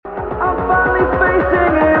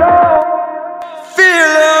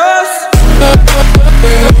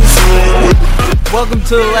Welcome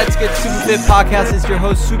to the Let's Get Super Fit podcast. It's your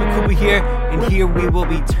host, Super Kuba here, and here we will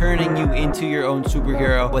be turning you into your own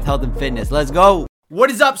superhero with health and fitness. Let's go.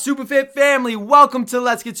 What is up, Super Fit family? Welcome to the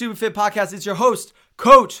Let's Get Super Fit podcast. It's your host,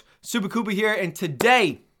 Coach Super Kuba here, and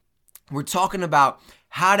today we're talking about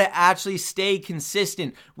how to actually stay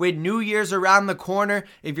consistent with New Year's around the corner.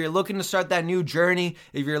 If you're looking to start that new journey,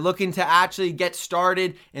 if you're looking to actually get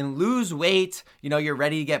started and lose weight, you're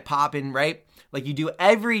ready to get popping, right? Like you do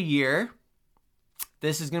every year.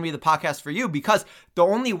 This is going to be the podcast for you, because the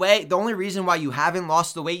only reason why you haven't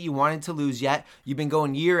lost the weight you wanted to lose yet, you've been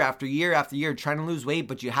going year after year after year trying to lose weight,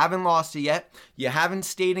 but you haven't lost it yet. You haven't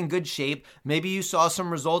stayed in good shape. Maybe you saw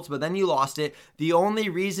some results, but then you lost it. The only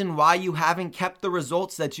reason why you haven't kept the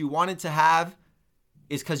results that you wanted to have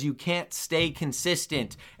is because you can't stay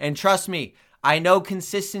consistent. And trust me, I know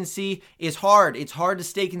consistency is hard. It's hard to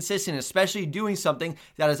stay consistent, especially doing something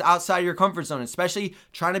that is outside your comfort zone, especially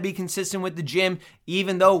trying to be consistent with the gym,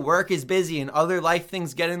 even though work is busy and other life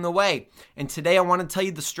things get in the way. And today I want to tell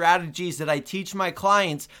you the strategies that I teach my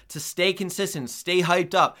clients to stay consistent, stay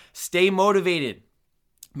hyped up, stay motivated.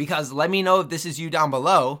 Because let me know if this is you down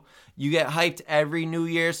below. You get hyped every New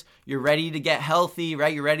Year's. You're ready to get healthy,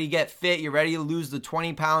 right? You're ready to get fit. You're ready to lose the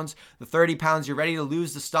 20 pounds, the 30 pounds. You're ready to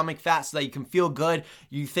lose the stomach fat so that you can feel good.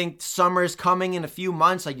 You think summer's coming in a few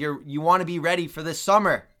months. Like you want to be ready for this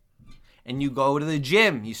summer. And you go to the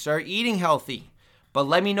gym. You start eating healthy. But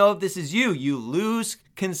let me know if this is you. You lose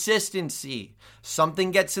consistency.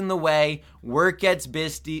 Something gets in the way. Work gets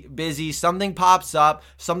busy. Something pops up.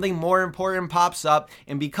 Something more important pops up.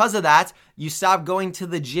 And because of that, you stop going to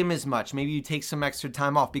the gym as much. Maybe you take some extra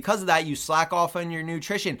time off. Because of that, you slack off on your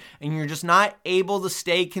nutrition. And you're just not able to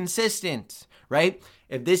stay consistent, right?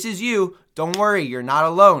 If this is you, don't worry, you're not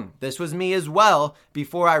alone. This was me as well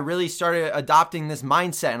before I really started adopting this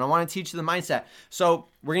mindset. And I want to teach you the mindset. So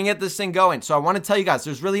we're going to get this thing going. So I want to tell you guys,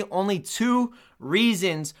 there's really only two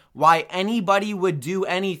reasons why anybody would do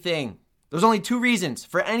anything. There's only two reasons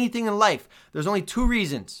for anything in life. There's only two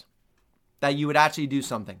reasons that you would actually do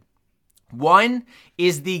something. One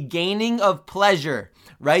is the gaining of pleasure.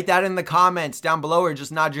 Write that in the comments down below, or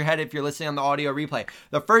just nod your head if you're listening on the audio replay.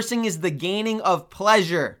 The first thing is the gaining of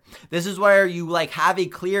pleasure. This is where you have a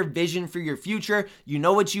clear vision for your future. You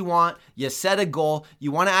know what you want. You set a goal.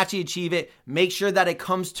 You want to actually achieve it. Make sure that it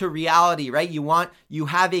comes to reality, right? You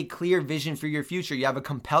have a clear vision for your future. You have a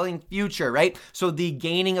compelling future, right? So the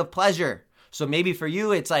gaining of pleasure. So maybe for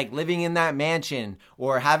you, it's like living in that mansion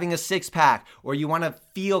or having a six-pack, or you want to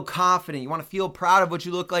feel confident. You want to feel proud of what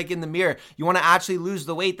you look like in the mirror. You want to actually lose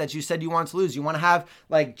the weight that you said you want to lose. You want to have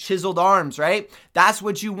like chiseled arms, right? That's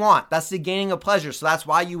what you want. That's the gaining of pleasure. So that's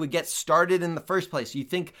why you would get started in the first place. You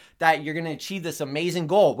think that you're going to achieve this amazing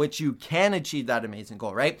goal, which you can achieve that amazing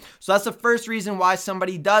goal, right? So that's the first reason why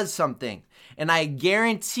somebody does something. And I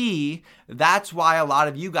guarantee that's why a lot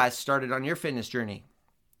of you guys started on your fitness journey.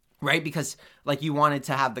 Right? Because you wanted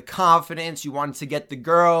to have the confidence, you wanted to get the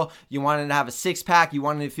girl, you wanted to have a six-pack, you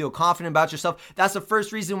wanted to feel confident about yourself. That's the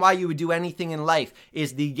first reason why you would do anything in life,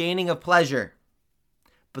 is the gaining of pleasure.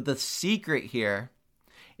 But the secret here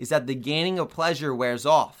is that the gaining of pleasure wears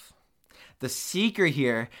off. The secret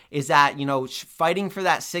here is that, fighting for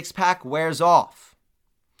that six-pack wears off.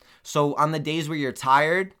 So on the days where you're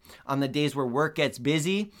tired, on the days where work gets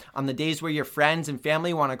busy, on the days where your friends and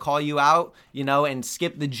family want to call you out, and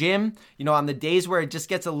skip the gym, on the days where it just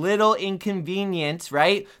gets a little inconvenient,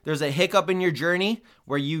 right? There's a hiccup in your journey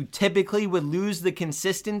where you typically would lose the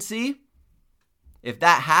consistency. If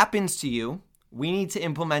that happens to you, we need to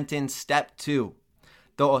implement in step 2.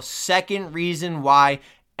 The second reason why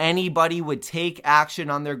anybody would take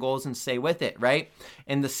action on their goals and stay with it, right?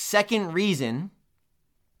 And the second reason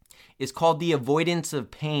is called the avoidance of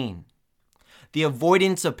pain. The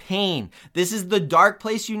avoidance of pain. This is the dark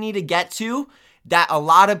place you need to get to that a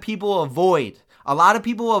lot of people avoid. A lot of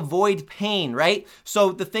people avoid pain, right?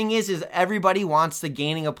 So the thing is everybody wants the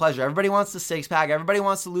gaining of pleasure. Everybody wants the six-pack. Everybody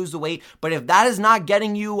wants to lose the weight. But if that is not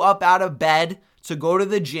getting you up out of bed to go to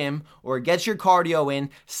the gym or get your cardio in,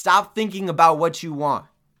 stop thinking about what you want.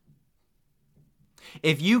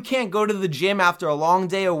 If you can't go to the gym after a long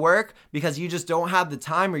day of work because you just don't have the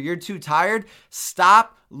time or you're too tired,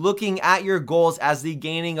 stop looking at your goals as the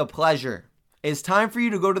gaining of pleasure. It's time for you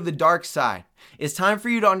to go to the dark side. It's time for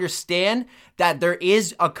you to understand that there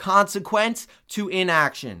is a consequence to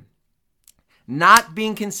inaction. Not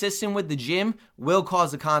being consistent with the gym will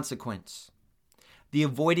cause a consequence. The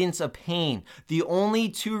avoidance of pain. The only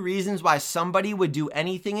two reasons why somebody would do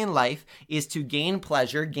anything in life is to gain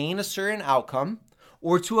pleasure, gain a certain outcome,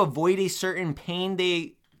 or to avoid a certain pain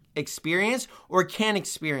they experience or can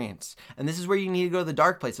experience. And this is where you need to go to the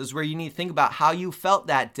dark place. This is where you need to think about how you felt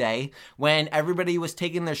that day when everybody was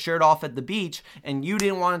taking their shirt off at the beach and you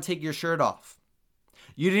didn't want to take your shirt off.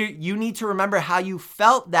 You need to remember how you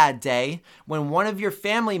felt that day when one of your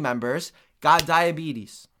family members got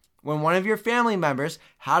diabetes, when one of your family members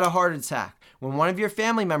had a heart attack, when one of your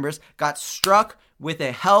family members got struck with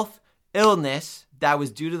a health illness that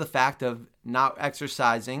was due to the fact of not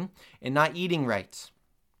exercising and not eating right.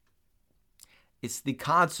 It's the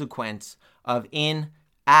consequence of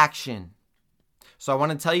inaction. So I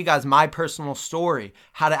want to tell you guys my personal story,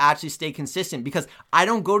 how to actually stay consistent, because I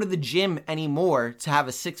don't go to the gym anymore to have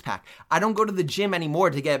a six-pack. I don't go to the gym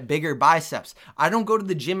anymore to get bigger biceps. I don't go to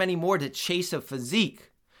the gym anymore to chase a physique.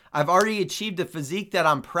 I've already achieved a physique that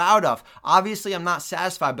I'm proud of. Obviously, I'm not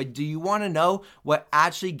satisfied, but do you want to know what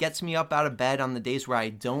actually gets me up out of bed on the days where I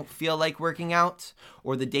don't feel like working out,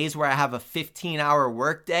 or the days where I have a 15-hour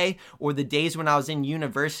work day, or the days when I was in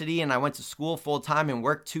university and I went to school full-time and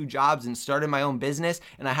worked 2 jobs and started my own business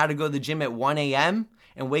and I had to go to the gym at 1 a.m.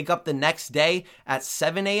 and wake up the next day at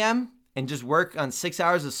 7 a.m. and just work on 6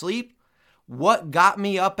 hours of sleep? What got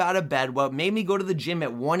me up out of bed, what made me go to the gym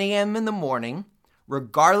at 1 a.m. in the morning,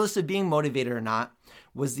 regardless of being motivated or not,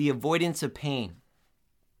 was the avoidance of pain.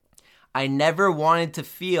 I never wanted to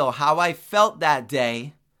feel how I felt that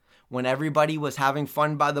day when everybody was having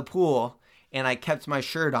fun by the pool and I kept my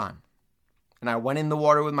shirt on. And I went in the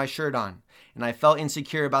water with my shirt on. And I felt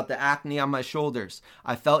insecure about the acne on my shoulders.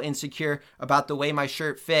 I felt insecure about the way my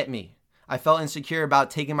shirt fit me. I felt insecure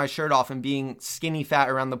about taking my shirt off and being skinny fat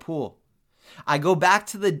around the pool. I go back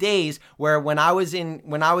to the days where when I was in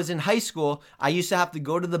high school, I used to have to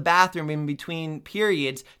go to the bathroom in between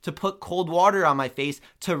periods to put cold water on my face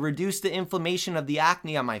to reduce the inflammation of the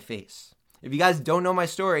acne on my face. If you guys don't know my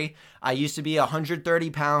story, I used to be 130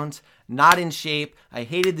 pounds, not in shape. I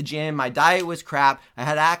hated the gym. My diet was crap. I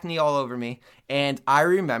had acne all over me. And I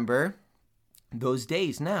remember those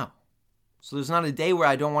days now. So there's not a day where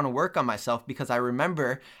I don't want to work on myself because I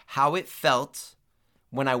remember how it felt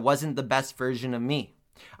when I wasn't the best version of me.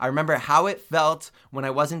 I remember how it felt when I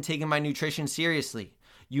wasn't taking my nutrition seriously.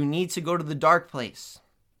 You need to go to the dark place.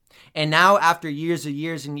 And now after years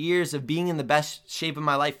and years of being in the best shape of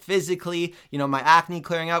my life physically, my acne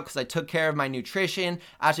clearing out because I took care of my nutrition,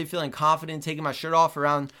 actually feeling confident taking my shirt off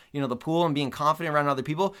around, the pool and being confident around other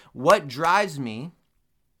people, what drives me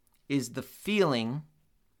is the feeling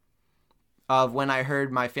of when I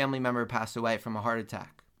heard my family member pass away from a heart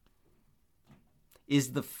attack.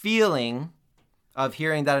 Is the feeling of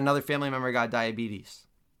hearing that another family member got diabetes.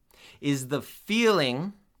 Is the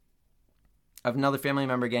feeling of another family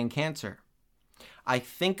member getting cancer. I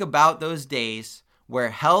think about those days where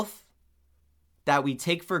health that we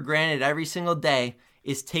take for granted every single day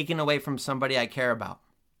is taken away from somebody I care about.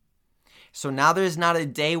 So now there's not a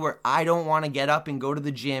day where I don't want to get up and go to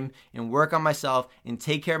the gym and work on myself and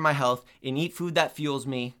take care of my health and eat food that fuels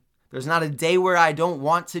me. There's not a day where I don't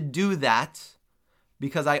want to do that,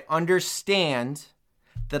 because I understand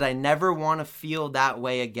that I never want to feel that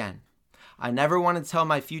way again. I never want to tell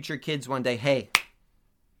my future kids one day, hey,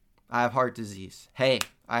 I have heart disease. Hey,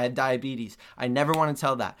 I had diabetes. I never want to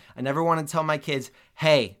tell that. I never want to tell my kids,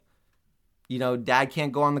 hey, dad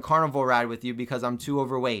can't go on the carnival ride with you because I'm too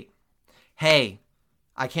overweight. Hey,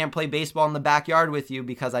 I can't play baseball in the backyard with you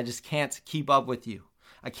because I just can't keep up with you.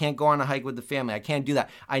 I can't go on a hike with the family. I can't do that.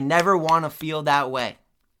 I never want to feel that way.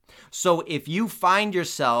 So if you find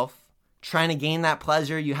yourself trying to gain that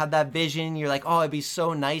pleasure, you have that vision, you're like, oh, it'd be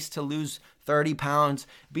so nice to lose 30 pounds.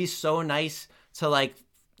 It'd be so nice to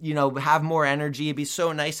have more energy. It'd be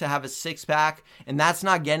so nice to have a six-pack. And that's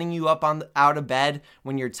not getting you up out of bed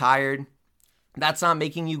when you're tired. That's not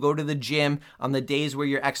making you go to the gym on the days where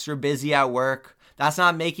you're extra busy at work. That's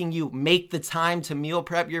not making you make the time to meal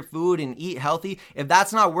prep your food and eat healthy. If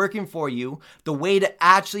that's not working for you, the way to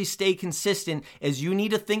actually stay consistent is you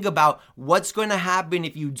need to think about what's going to happen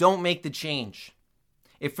if you don't make the change.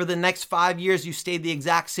 If for the next 5 years you stay the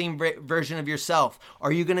exact same version of yourself,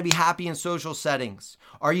 are you going to be happy in social settings?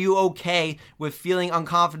 Are you okay with feeling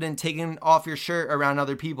unconfident taking off your shirt around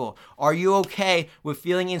other people? Are you okay with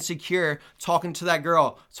feeling insecure talking to that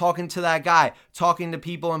girl, talking to that guy, talking to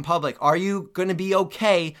people in public? Are you going to be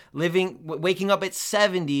okay waking up at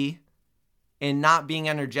 70 and not being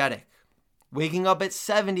energetic? Waking up at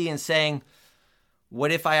 70 and saying,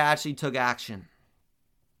 what if I actually took action?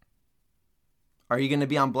 Are you going to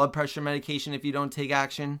be on blood pressure medication if you don't take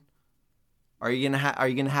action? Are you going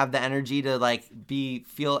to have the energy to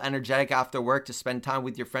feel energetic after work to spend time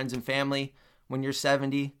with your friends and family when you're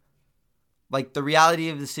 70? The reality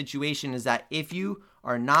of the situation is that if you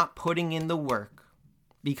are not putting in the work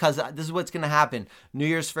Because this is what's going to happen.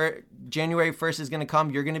 January 1st is going to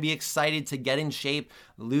come. You're going to be excited to get in shape,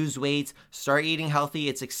 lose weight, start eating healthy.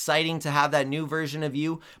 It's exciting to have that new version of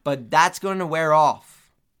you, but that's going to wear off.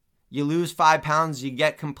 You lose 5 pounds, you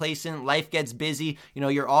get complacent, life gets busy.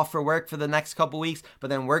 You're off for work for the next couple weeks, but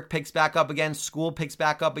then work picks back up again, school picks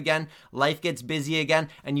back up again, life gets busy again,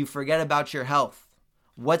 and you forget about your health.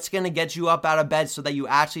 What's going to get you up out of bed so that you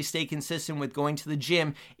actually stay consistent with going to the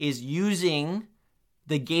gym is using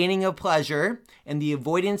the gaining of pleasure and the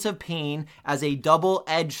avoidance of pain as a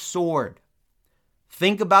double-edged sword.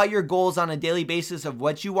 Think about your goals on a daily basis of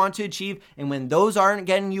what you want to achieve, and when those aren't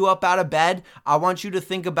getting you up out of bed, I want you to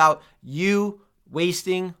think about you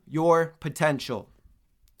wasting your potential.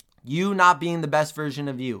 You not being the best version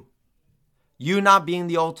of you. You not being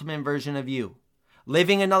the ultimate version of you.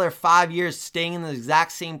 Living another 5 years staying in the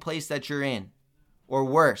exact same place that you're in, or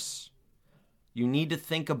worse. You need to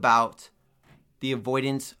think about the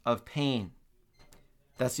avoidance of pain.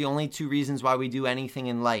 That's the only 2 reasons why we do anything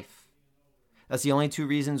in life. That's the only 2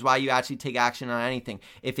 reasons why you actually take action on anything.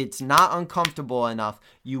 If it's not uncomfortable enough,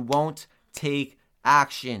 you won't take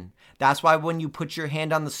action. That's why when you put your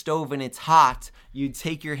hand on the stove and it's hot, you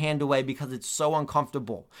take your hand away because it's so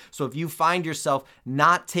uncomfortable. So if you find yourself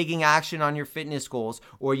not taking action on your fitness goals,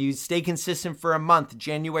 or you stay consistent for a month,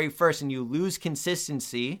 January 1st, and you lose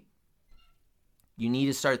consistency, you need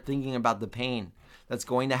to start thinking about the pain that's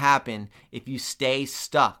going to happen if you stay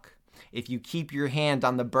stuck. If you keep your hand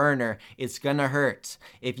on the burner, it's going to hurt.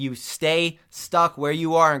 If you stay stuck where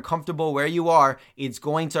you are and comfortable where you are, it's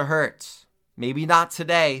going to hurt. Maybe not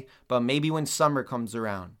today, but maybe when summer comes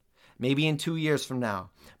around. Maybe in 2 years from now.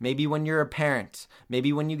 Maybe when you're a parent.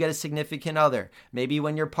 Maybe when you get a significant other. Maybe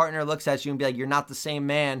when your partner looks at you and be like, you're not the same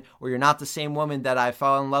man or you're not the same woman that I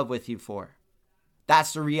fell in love with you for.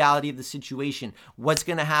 That's the reality of the situation. What's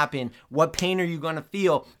going to happen? What pain are you going to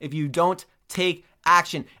feel if you don't take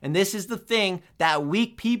action? And this is the thing that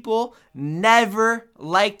weak people never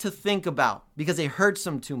like to think about because it hurts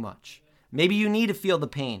them too much. Maybe you need to feel the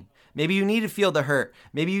pain. Maybe you need to feel the hurt.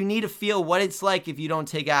 Maybe you need to feel what it's like if you don't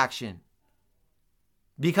take action.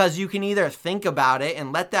 Because you can either think about it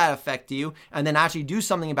and let that affect you and then actually do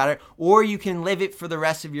something about it, or you can live it for the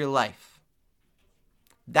rest of your life.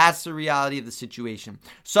 That's the reality of the situation.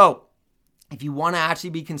 So, if you want to actually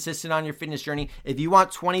be consistent on your fitness journey, if you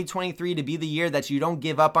want 2023 to be the year that you don't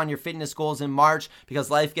give up on your fitness goals in March because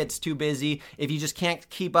life gets too busy, if you just can't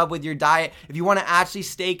keep up with your diet, if you want to actually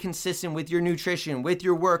stay consistent with your nutrition, with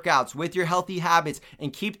your workouts, with your healthy habits,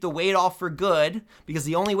 and keep the weight off for good, because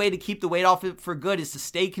the only way to keep the weight off for good is to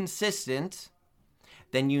stay consistent,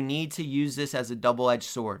 then you need to use this as a double-edged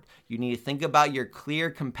sword. You need to think about your clear,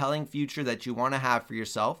 compelling future that you want to have for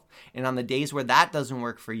yourself. And on the days where that doesn't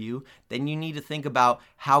work for you, then you need to think about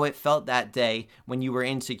how it felt that day when you were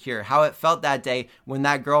insecure, how it felt that day when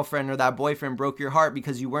that girlfriend or that boyfriend broke your heart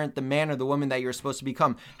because you weren't the man or the woman that you were supposed to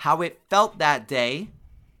become, how it felt that day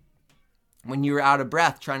when you were out of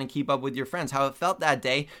breath trying to keep up with your friends, how it felt that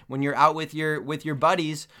day when you're out with your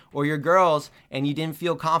buddies or your girls and you didn't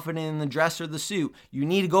feel confident in the dress or the suit. You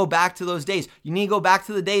need to go back to those days. You need to go back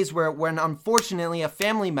to the days when unfortunately a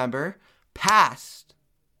family member passed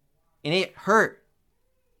and it hurt.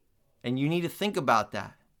 And you need to think about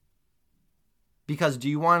that. Because do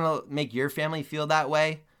you want to make your family feel that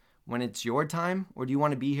way when it's your time, or do you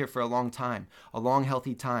want to be here for a long time, a long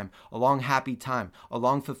healthy time, a long happy time, a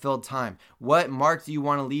long fulfilled time? What mark do you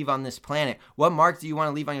want to leave on this planet? What mark do you want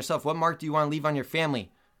to leave on yourself? What mark do you want to leave on your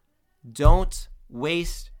family? Don't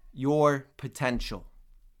waste your potential.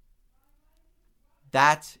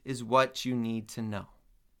 That is what you need to know.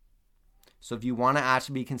 So if you want to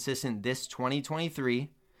actually be consistent this 2023,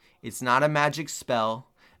 it's not a magic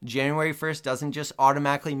spell. January 1st doesn't just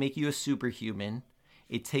automatically make you a superhuman.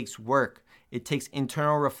 It takes work. It takes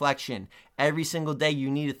internal reflection. Every single day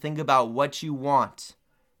you need to think about what you want.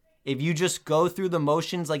 If you just go through the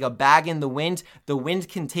motions like a bag in the wind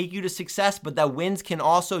can take you to success, but that wind can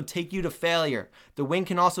also take you to failure. The wind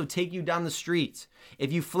can also take you down the street.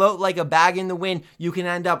 If you float like a bag in the wind, you can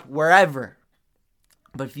end up wherever.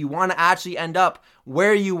 But if you want to actually end up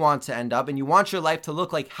where you want to end up and you want your life to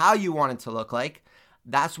look like how you want it to look like,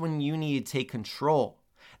 that's when you need to take control.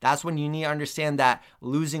 That's when you need to understand that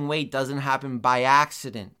losing weight doesn't happen by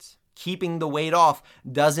accident. Keeping the weight off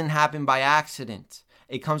doesn't happen by accident.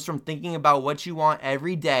 It comes from thinking about what you want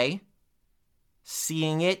every day,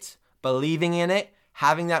 seeing it, believing in it,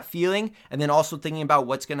 having that feeling, and then also thinking about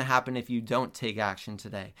what's going to happen if you don't take action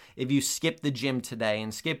today. If you skip the gym today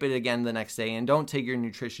and skip it again the next day and don't take your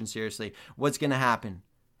nutrition seriously, what's going to happen?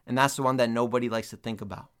 And that's the one that nobody likes to think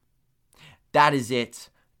about. That is it.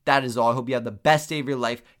 That is all. I hope you have the best day of your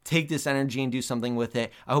life. Take this energy and do something with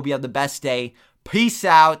it. I hope you have the best day. Peace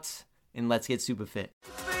out, and let's get super fit.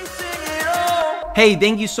 Hey,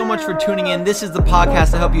 thank you so much for tuning in. This is the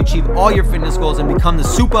podcast to help you achieve all your fitness goals and become the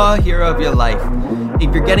superhero of your life.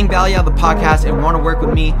 If you're getting value out of the podcast and want to work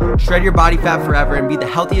with me, shred your body fat forever and be the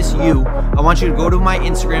healthiest you, I want you to go to my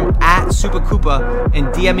Instagram @SupaKoopa and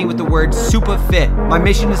DM me with the word SupaFit. My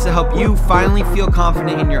mission is to help you finally feel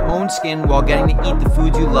confident in your own skin while getting to eat the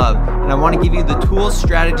foods you love. And I want to give you the tools,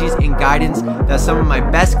 strategies, and guidance that some of my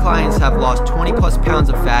best clients have lost 20 plus pounds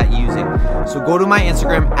of fat using. So go to my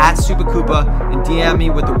Instagram @SupaKoopa and DM me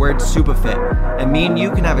with the word SupaFit. And me and you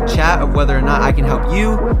can have a chat of whether or not I can help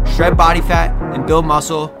you shred body fat and build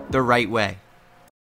muscle the right way.